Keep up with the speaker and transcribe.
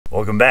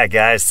Welcome back,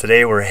 guys.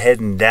 Today we're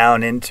heading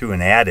down into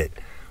an adit.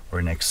 We're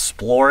going to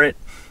explore it.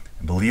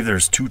 I believe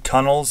there's 2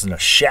 tunnels and a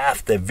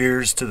shaft that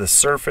veers to the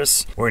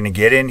surface. We're going to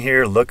get in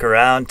here, look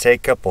around,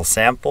 take a couple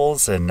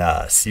samples, and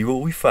see what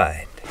we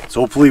find.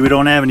 So hopefully we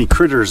don't have any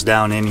critters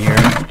down in here.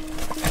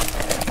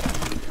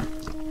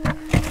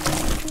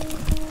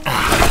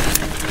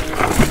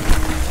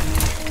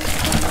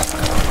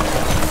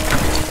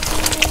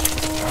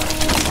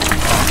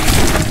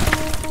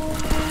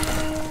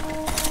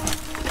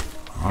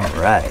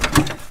 Alright.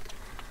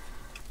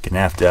 Gonna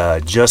have to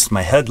adjust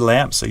my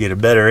headlamp so I get a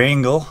better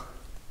angle.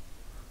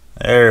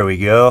 There we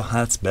go,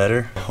 that's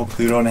better.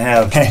 Hopefully we don't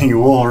have any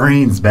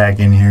wolverines back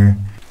in here.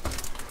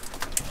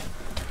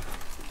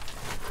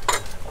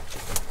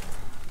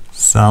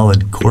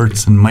 Solid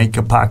quartz and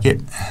mica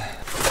pocket.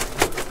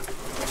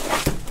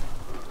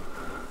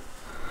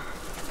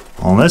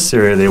 Well, in this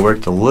area they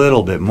worked a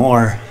little bit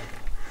more.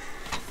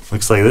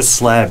 Looks like this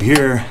slab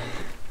here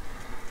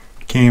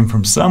came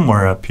from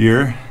somewhere up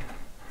here.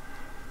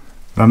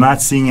 But I'm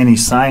not seeing any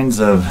signs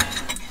of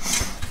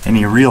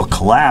any real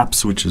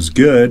collapse, which is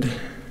good.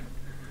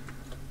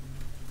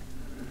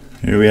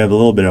 Here we have a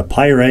little bit of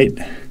pyrite.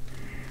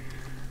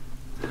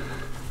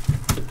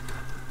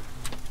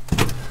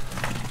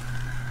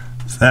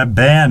 So that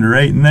band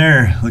right in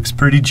there looks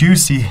pretty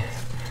juicy.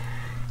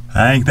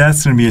 I think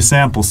that's going to be a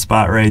sample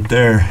spot right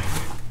there.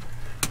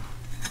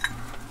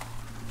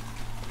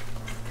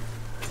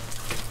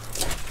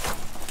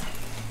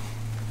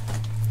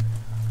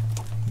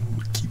 Ooh,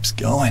 it keeps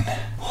going.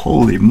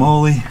 Holy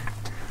moly.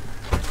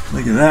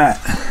 Look at that.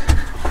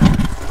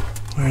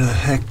 Where the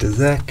heck does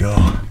that go?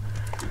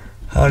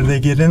 How did they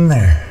get in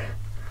there?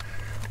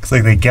 Looks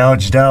like they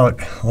gouged out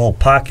a little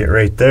pocket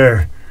right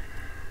there.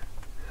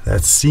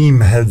 That seam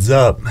heads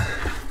up.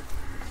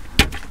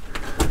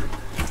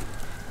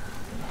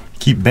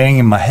 Keep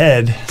banging my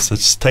head,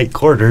 such tight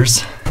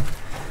quarters.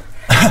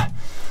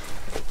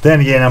 Then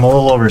again, I'm a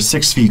little over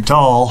 6 feet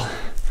tall,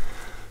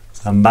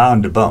 so I'm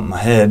bound to bump my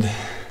head.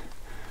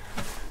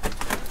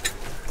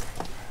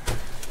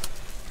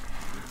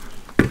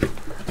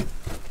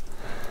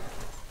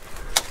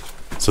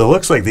 So it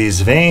looks like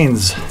these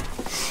veins,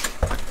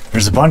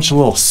 there's a bunch of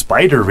little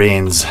spider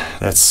veins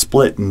that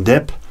split and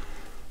dip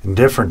in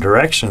different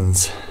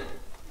directions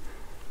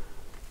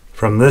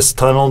from this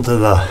tunnel to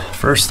the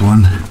first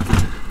one.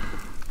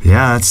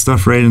 Yeah, that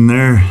stuff right in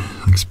there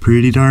looks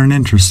pretty darn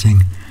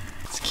interesting.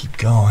 Let's keep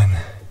going.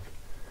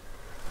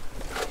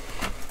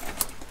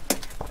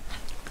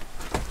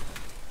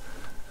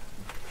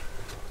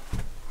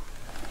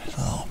 There's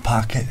a little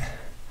pocket.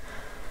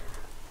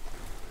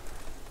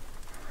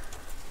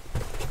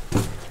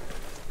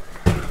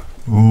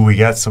 Ooh, we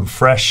got some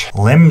fresh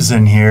limbs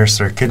in here,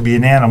 so there could be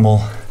an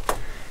animal.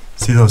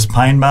 See those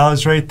pine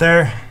boughs right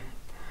there?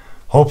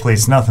 Hopefully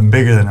it's nothing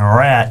bigger than a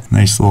rat.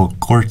 Nice little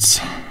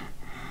quartz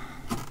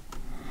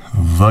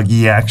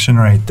vuggy action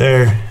right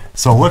there.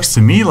 So it looks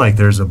to me like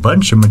there's a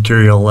bunch of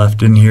material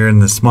left in here in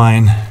this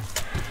mine.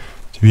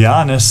 To be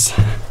honest,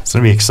 it's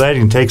gonna be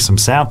exciting to take some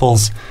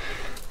samples,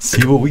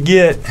 see what we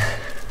get.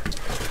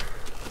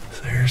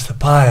 So there's the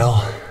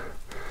pile.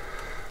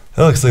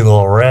 That looks like a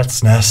little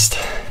rat's nest.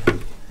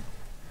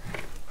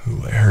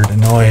 Ooh, I heard a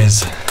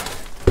noise.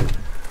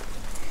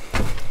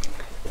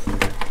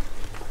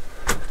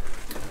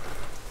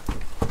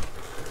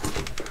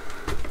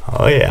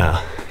 Oh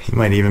yeah, he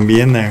might even be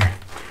in there.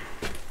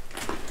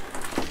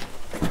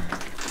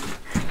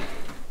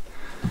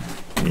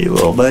 Hey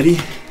little buddy.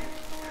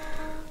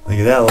 Look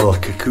at that little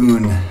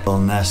cocoon, little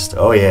nest.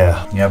 Oh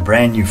yeah, you have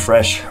brand new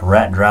fresh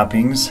rat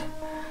droppings.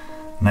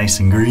 Nice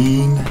and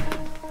green.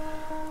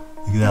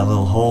 Look at that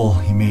little hole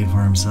he made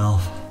for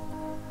himself.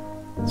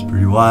 It's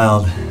pretty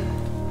wild.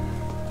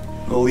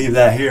 We'll leave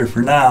that here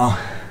for now.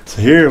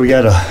 So here we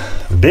got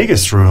the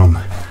biggest room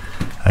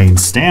I can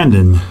stand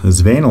in.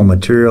 This veinal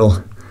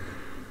material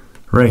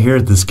right here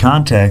at this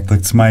contact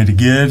looks mighty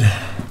good.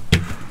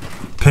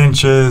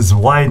 Pinches,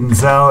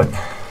 widens out.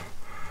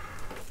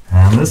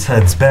 And this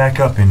heads back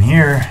up in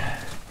here.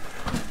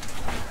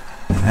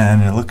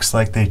 And it looks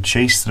like they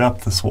chased it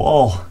up this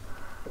wall.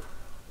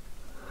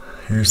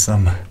 Here's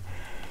some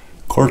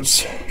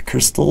quartz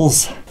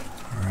crystals.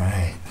 All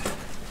right.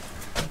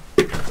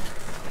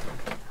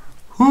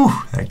 Whew,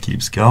 that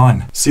keeps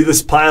going. See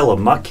this pile of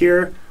muck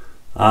here?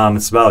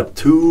 It's about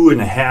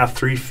 2.5,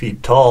 3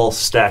 feet tall,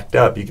 stacked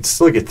up. You can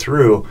still get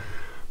through,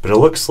 but it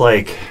looks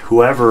like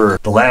whoever,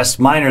 the last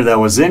miner that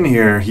was in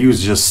here, he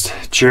was just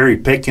cherry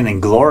picking and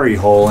glory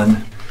holing.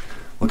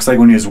 Looks like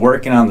when he was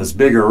working on this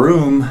bigger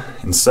room,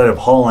 instead of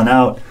hauling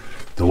out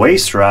the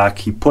waste rock,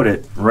 he put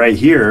it right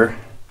here,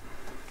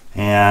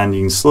 and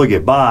you can still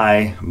get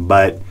by,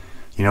 but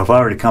you know, if I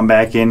were to come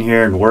back in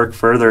here and work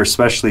further,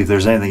 especially if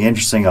there's anything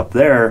interesting up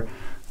there,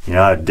 you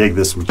know, I'd dig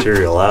this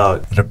material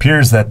out. It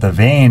appears that the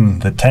vein,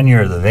 the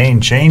tenure of the vein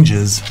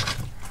changes.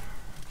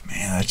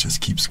 Man, that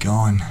just keeps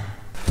going.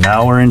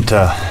 Now we're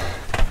into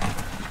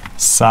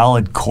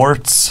solid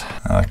quartz.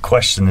 The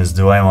question is,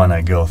 do I want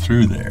to go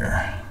through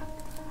there?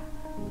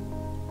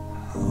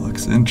 It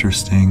looks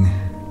interesting.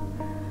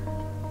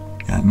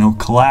 Got no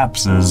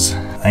collapses.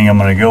 I think I'm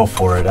gonna go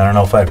for it. I don't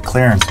know if I have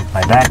clearance with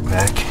my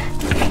backpack.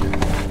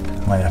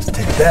 Might have to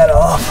take that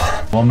off.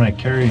 Well, I'm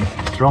gonna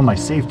throw my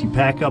safety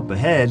pack up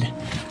ahead.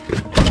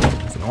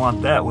 I don't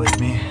want that with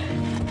me.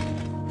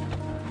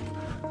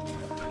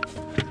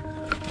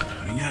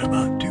 We got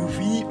about 2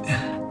 feet.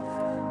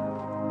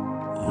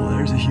 Oh,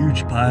 there's a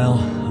huge pile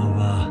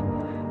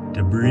of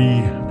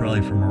debris,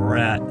 probably from a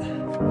rat.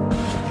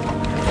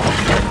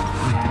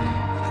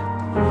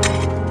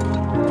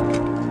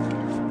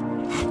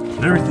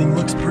 Everything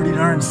looks pretty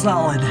darn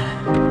solid.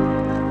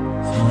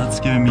 So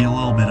that's giving me a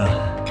little bit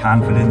of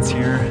confidence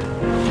here.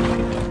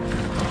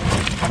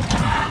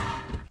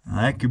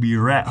 That could be a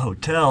rat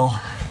hotel.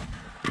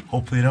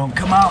 Hopefully they don't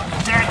come out and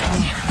attack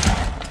me.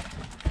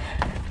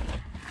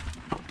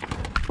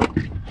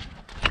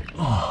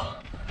 Oh,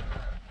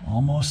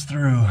 almost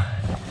through.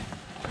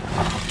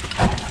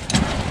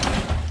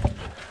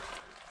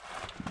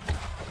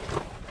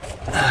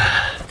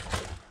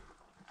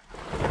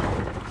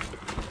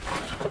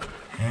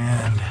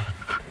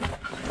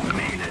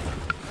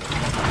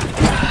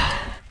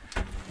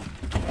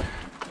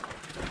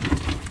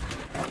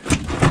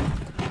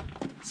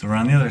 So we're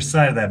on the other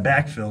side of that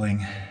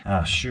backfilling.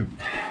 Oh shoot,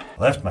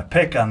 left my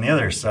pick on the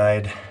other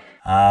side.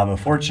 But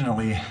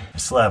fortunately, I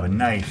still have a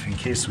knife in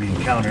case we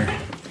encounter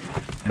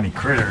any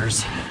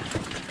critters.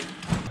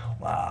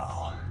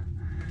 Wow,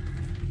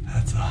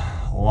 that's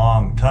a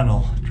long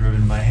tunnel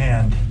driven by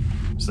hand.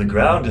 So the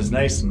ground is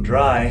nice and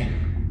dry.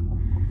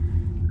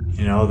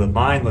 You know, the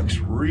mine looks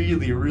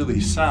really,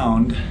 really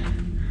sound.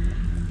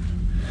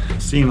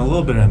 Seeing a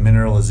little bit of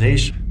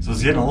mineralization. So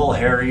it's getting a little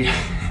hairy.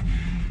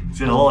 It's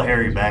getting a little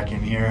hairy back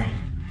in here,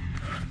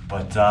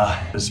 but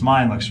this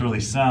mine looks really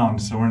sound,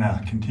 so we're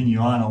gonna continue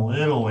on a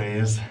little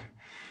ways,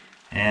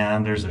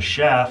 and there's a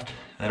shaft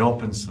that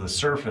opens to the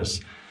surface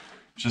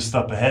just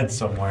up ahead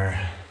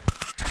somewhere.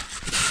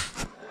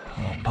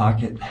 A little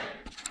pocket.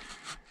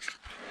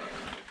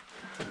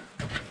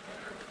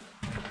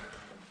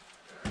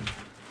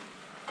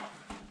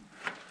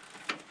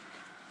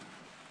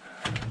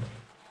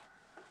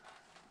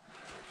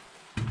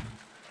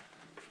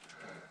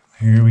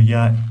 Here we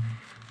got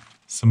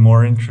some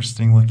more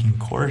interesting looking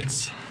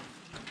quartz.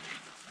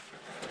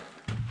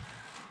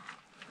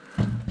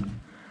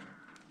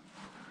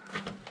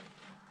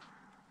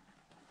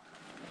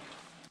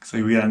 Looks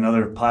like we got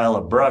another pile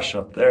of brush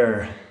up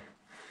there.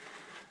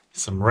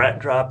 Some rat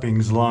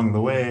droppings along the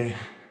way.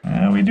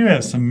 We do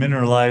have some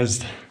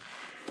mineralized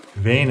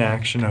vein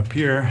action up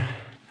here.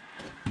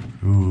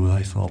 Ooh,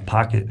 nice little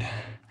pocket.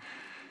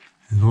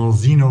 A little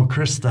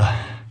xenocrysta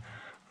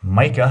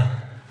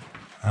mica.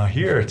 Now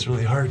here it's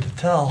really hard to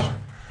tell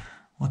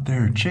what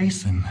they're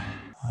chasing.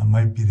 That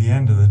might be the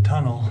end of the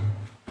tunnel.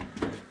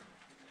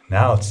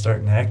 Now it's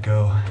starting to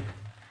echo.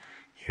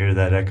 Hear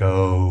that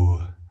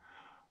echo.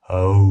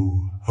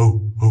 Oh,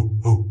 oh, oh,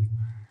 oh.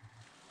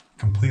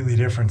 Completely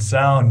different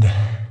sound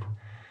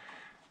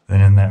than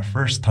in that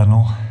first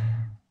tunnel.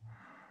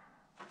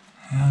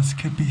 Yeah, this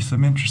could be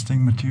some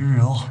interesting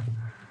material.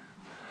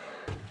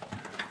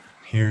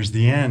 Here's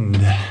the end.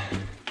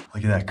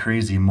 Look at that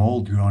crazy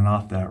mold growing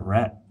off that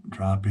rat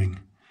dropping.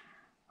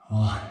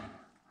 Well,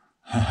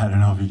 I don't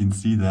know if you can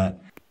see that.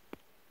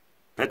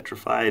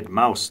 Petrified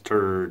mouse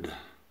turd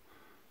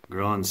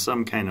growing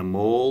some kind of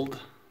mold.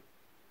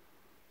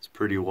 It's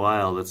pretty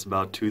wild. It's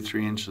about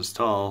 2-3 inches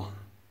tall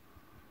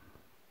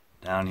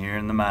down here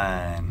in the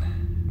mine.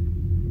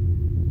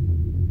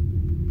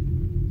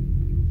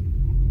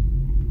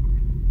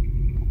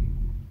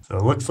 So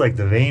it looks like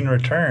the vein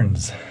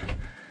returns.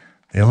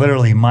 They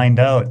literally mined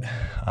out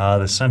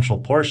the central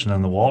portion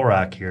on the wall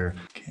rock here.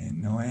 Okay,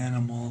 no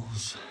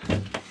animals.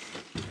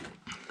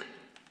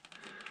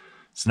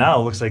 So now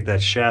it looks like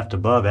that shaft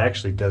above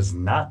actually does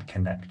not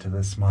connect to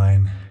this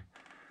mine.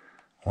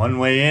 One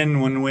way in,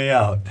 one way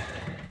out.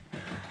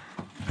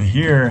 But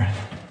here,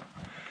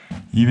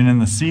 even in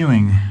the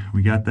ceiling,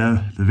 we got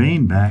the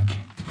vein back.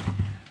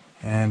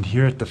 And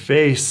here at the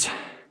face,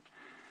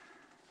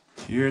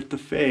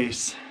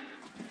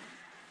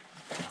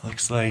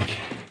 looks like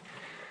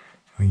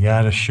we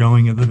got a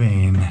showing of the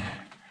vein.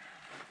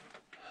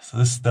 So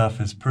this stuff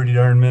is pretty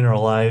darn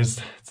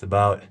mineralized. It's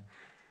about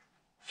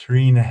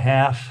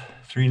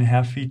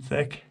 3.5 feet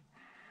thick.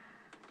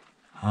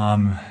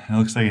 It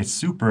looks like it's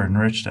super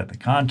enriched at the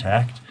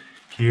contact.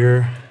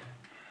 Here,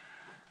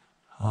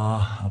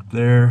 up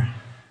there.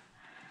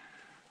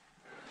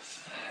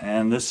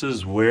 And this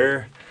is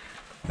where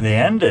they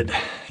ended.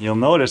 You'll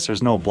notice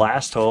there's no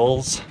blast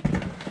holes.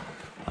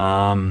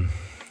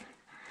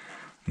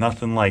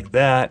 Nothing like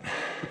that.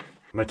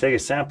 I'm gonna take a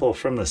sample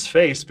from this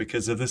face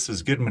because if this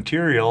is good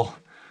material,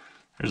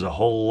 there's a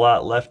whole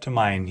lot left to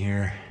mine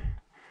here.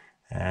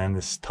 And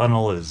this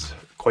tunnel is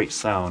quite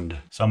sound.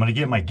 So I'm gonna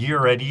get my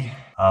gear ready,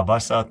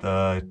 bust out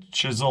the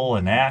chisel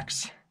and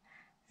axe,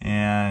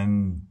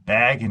 and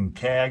bag and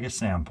tag a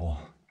sample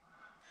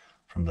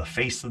from the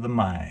face of the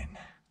mine.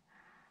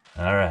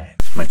 All right,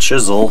 my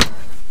chisel.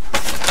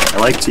 I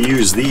like to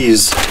use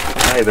these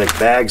Tyvek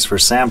bags for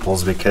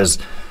samples because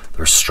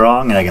they're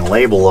strong and I can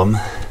label them.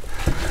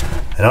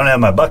 I don't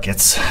have my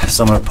buckets,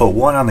 so I'm gonna put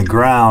one on the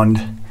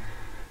ground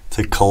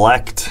to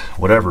collect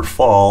whatever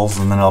falls,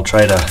 and then I'll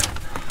try to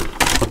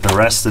put the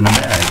rest in a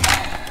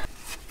bag.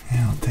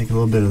 Yeah, I'll take a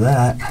little bit of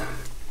that.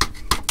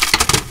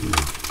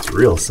 It's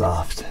real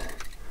soft.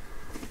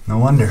 No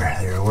wonder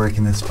they were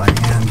working this by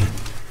hand.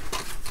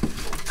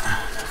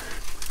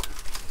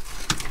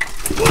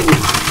 Whoa.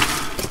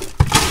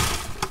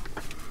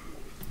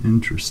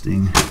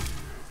 Interesting.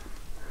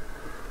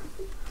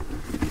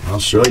 I'll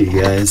show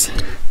you guys.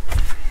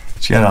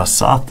 Check out how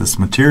soft this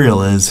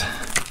material is.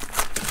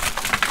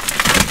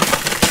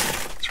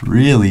 It's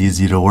really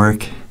easy to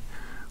work.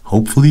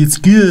 Hopefully it's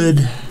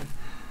good.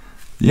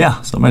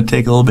 Yeah, so I'm gonna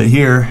take a little bit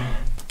here.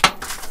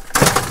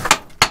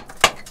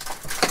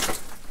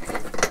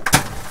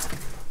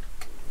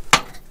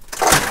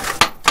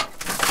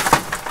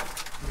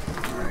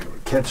 Alright, we're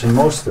catching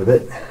most of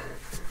it.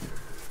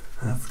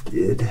 That's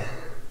good.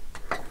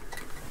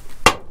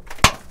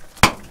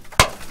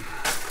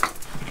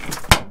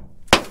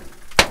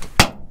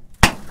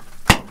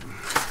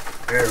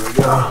 There we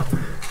go.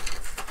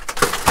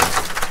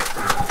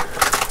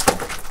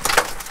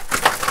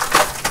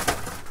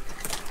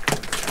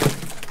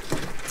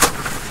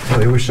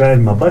 I wish I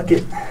had my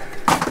bucket.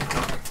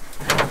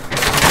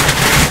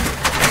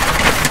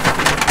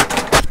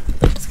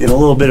 Let's get a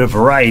little bit of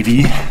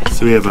variety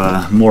so we have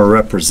a more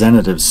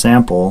representative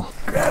sample.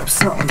 Grab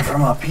something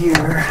from up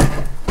here.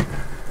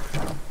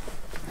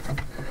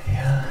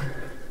 Yeah.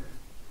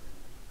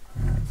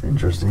 That's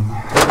interesting.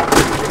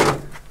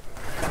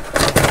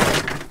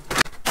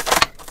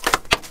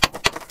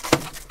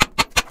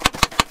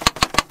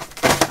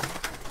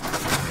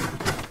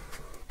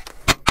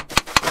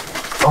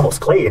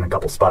 Almost clay in a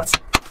couple spots.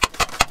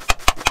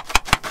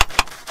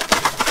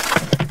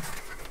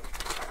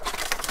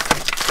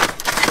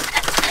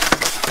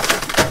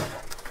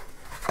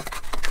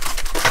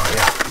 Oh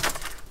yeah.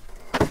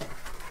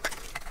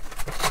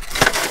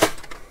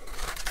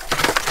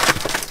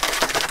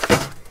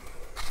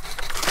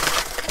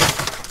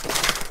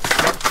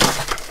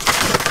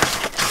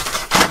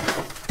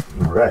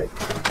 All right.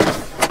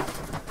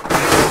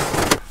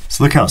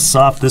 So look how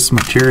soft this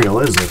material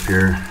is up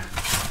here.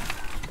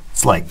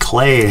 It's like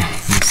clay in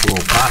this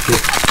little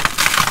pocket.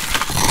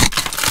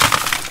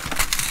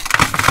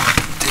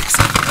 Take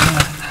some of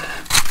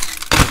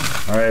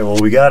that. All right, well,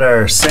 we got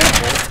our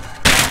sample.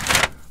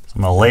 So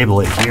I'm gonna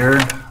label it here.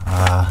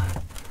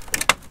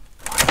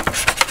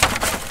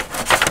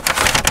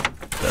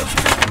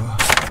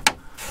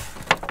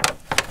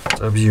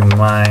 W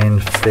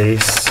Mind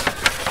Face,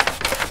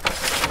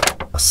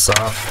 a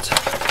soft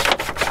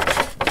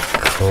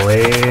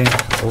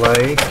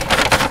clay-like,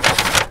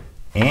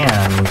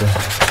 and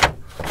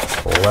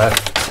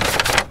left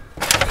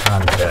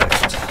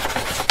contact.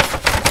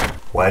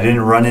 Well, I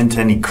didn't run into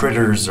any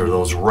critters or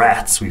those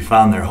rats. We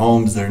found their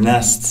homes, their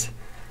nests.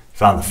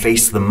 Found the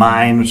face of the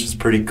mine, which is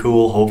pretty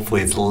cool.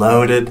 Hopefully it's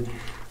loaded.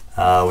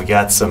 We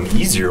got some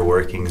easier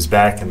workings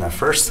back in the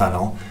first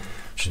tunnel.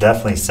 Should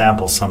definitely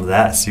sample some of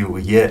that, see what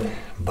we get.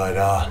 But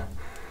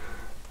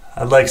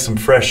I'd like some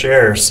fresh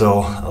air,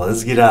 so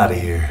let's get out of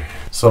here.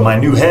 So my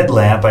new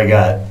headlamp, I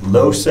got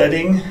low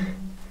setting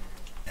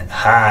and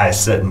high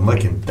setting.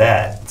 Look at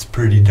that. It's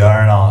pretty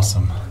darn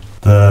awesome.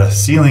 The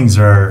ceilings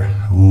are,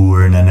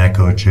 we're in an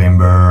echo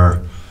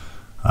chamber,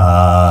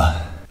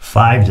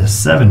 5 to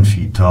 7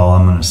 feet tall,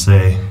 I'm gonna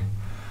say.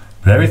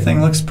 But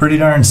everything looks pretty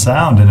darn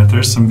sound, and if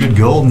there's some good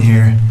gold in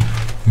here,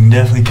 we can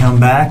definitely come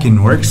back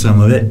and work some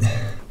of it.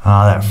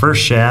 That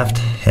first shaft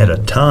had a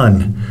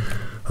ton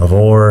of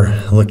ore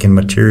looking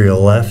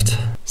material left.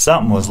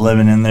 Something was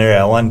living in there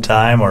at one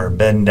time, or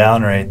bedding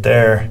down right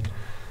there.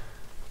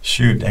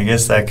 Shoot, I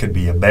guess that could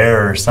be a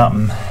bear or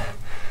something.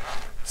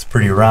 It's a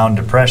pretty round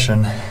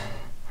depression.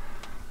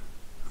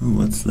 Ooh,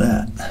 what's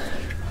that?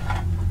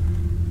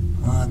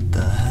 What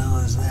the hell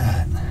is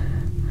that?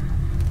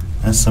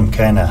 That's some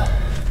kind of...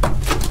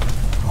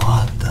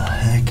 What the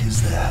heck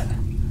is that?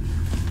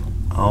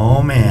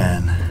 Oh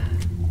man.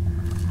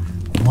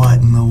 What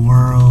in the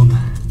world?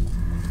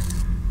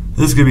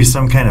 This could be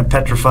some kind of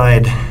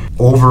petrified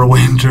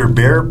overwinter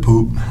bear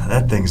poop.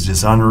 That thing's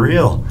just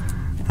unreal.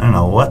 I don't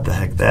know what the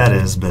heck that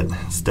is, but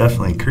it's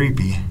definitely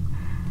creepy.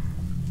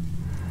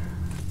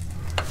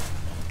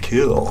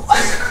 Cool.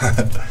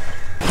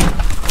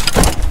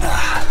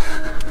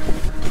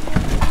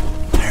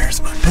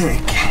 There's my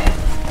pick.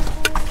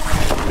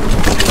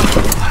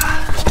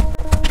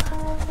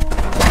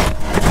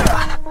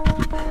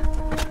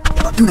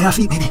 2.5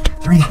 feet, maybe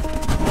 3.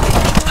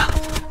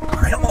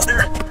 All right, almost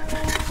there.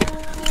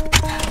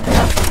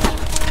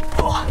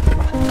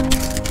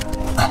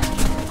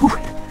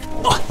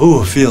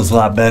 Ooh, it feels a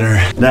lot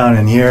better. Down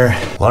in here,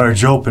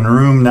 large open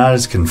room, not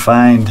as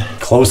confined,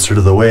 closer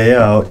to the way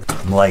out.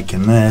 I'm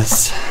liking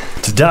this.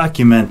 To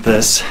document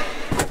this,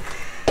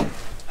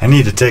 I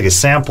need to take a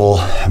sample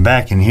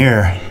back in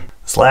here.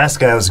 This last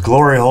guy was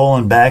glory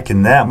holing back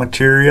in that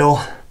material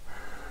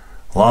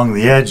along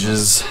the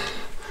edges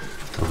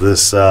of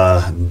this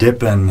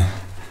dipping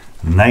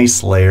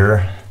gneiss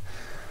layer.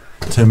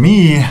 To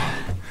me,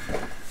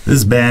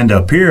 This band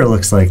up here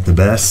looks like the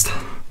best.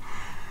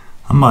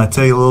 I'm gonna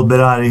take a little bit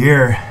out of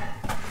here,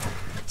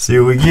 see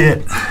what we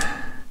get.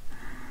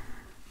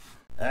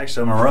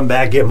 Actually, I'm gonna run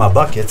back, get my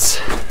buckets,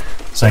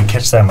 so I can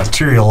catch that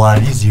material a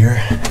lot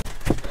easier.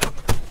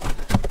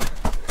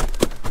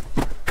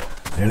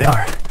 There they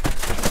are.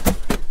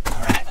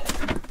 All right,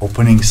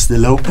 opening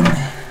still open.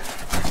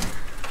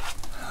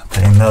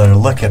 Take another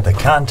look at the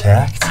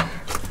contact.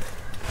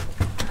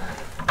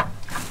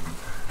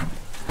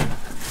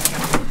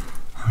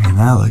 I mean,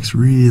 that looks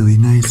really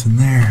nice in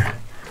there.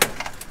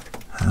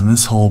 And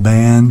this whole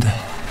band.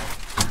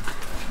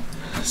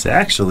 So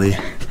actually,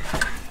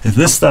 if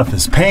this stuff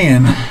is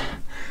paying,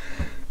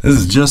 this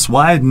is just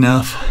wide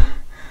enough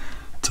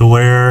to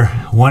where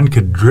one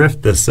could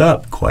drift this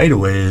up quite a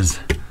ways.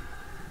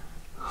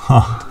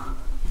 Huh.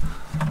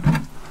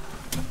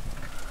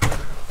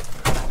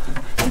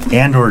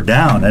 And or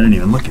down. I didn't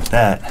even look at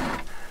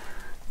that.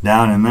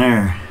 Down in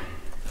there.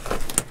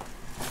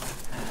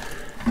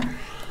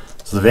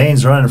 So the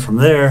vein's running from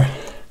there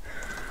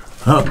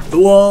up the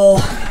wall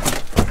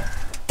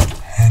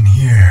and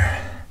here.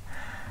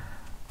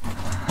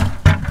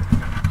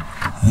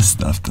 This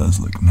stuff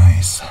does look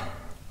nice.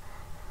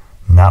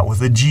 Not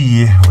with a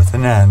G, with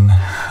an N.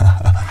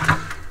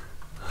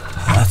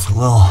 That's a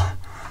little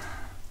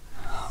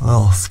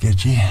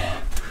sketchy.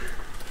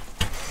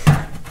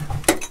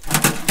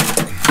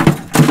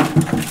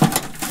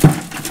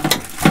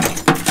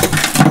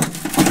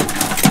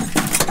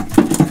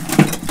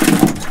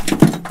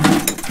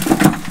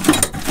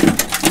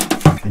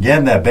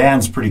 Again, that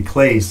band's pretty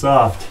clay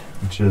soft,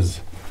 which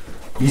is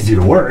easy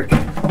to work.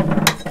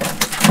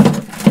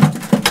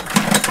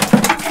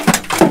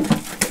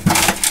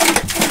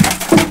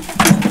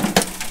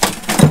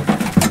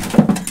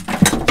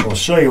 I'll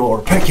show you what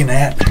we're picking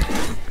at.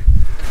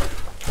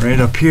 Right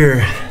up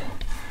here,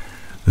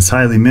 this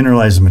highly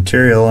mineralized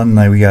material, and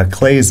we got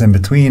clays in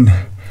between.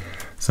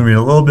 So we need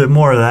a little bit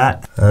more of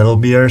that. That'll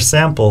be our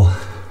sample.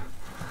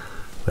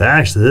 But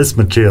actually, this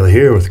material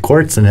here with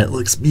quartz in it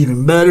looks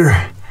even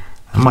better.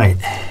 I might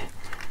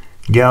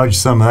gouge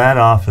some of that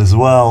off as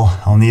well.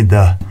 I'll need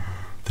the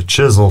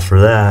chisel for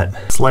that.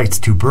 This light's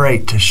too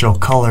bright to show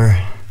color.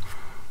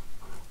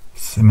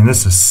 I mean,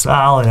 this is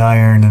solid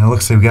iron, and it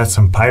looks like we got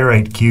some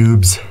pyrite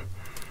cubes,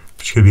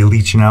 which could be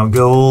leaching out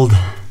gold.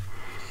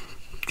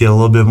 Get a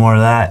little bit more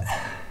of that.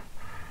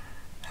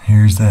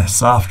 Here's that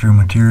softer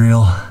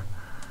material. A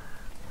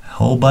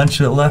whole bunch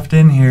of it left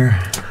in here.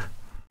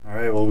 All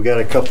right, well, we got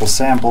a couple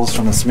samples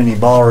from this mini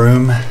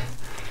ballroom.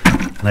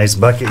 Nice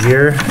bucket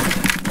here.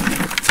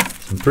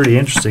 Some pretty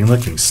interesting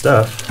looking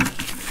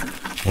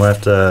stuff. We'll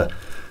have to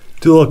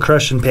do a little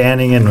crush and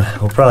panning, and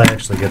we'll probably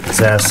actually get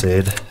this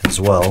assayed as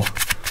well.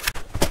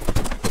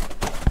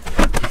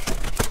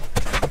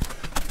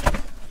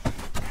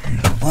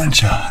 Here's a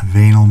bunch of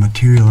veinal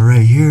material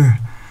right here.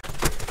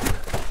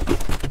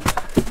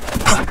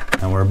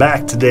 And we're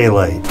back to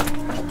daylight.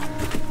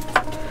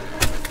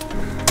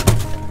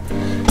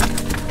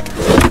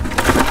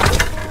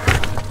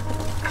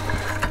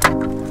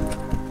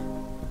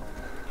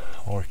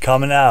 We're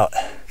coming out.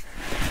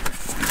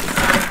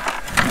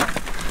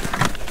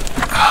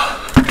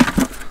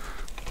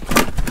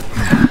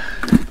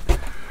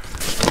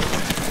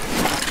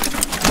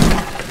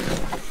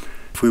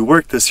 If we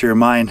work this here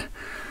mine,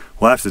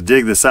 we'll have to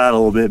dig this out a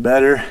little bit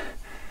better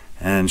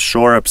and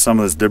shore up some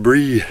of this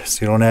debris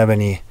so you don't have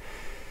any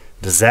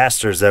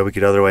disasters that we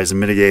could otherwise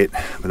mitigate.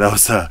 But that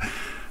was a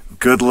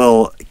good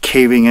little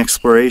caving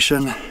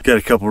exploration. Got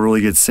a couple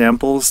really good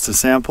samples to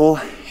sample,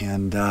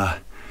 and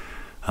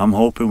I'm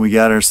hoping we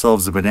got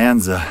ourselves a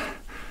bonanza.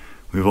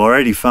 We've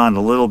already found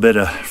a little bit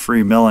of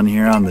free milling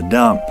here on the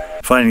dump.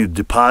 Finding a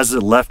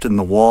deposit left in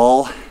the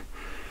wall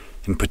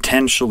in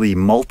potentially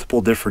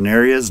multiple different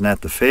areas and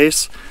at the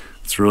face,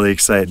 it's really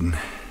exciting.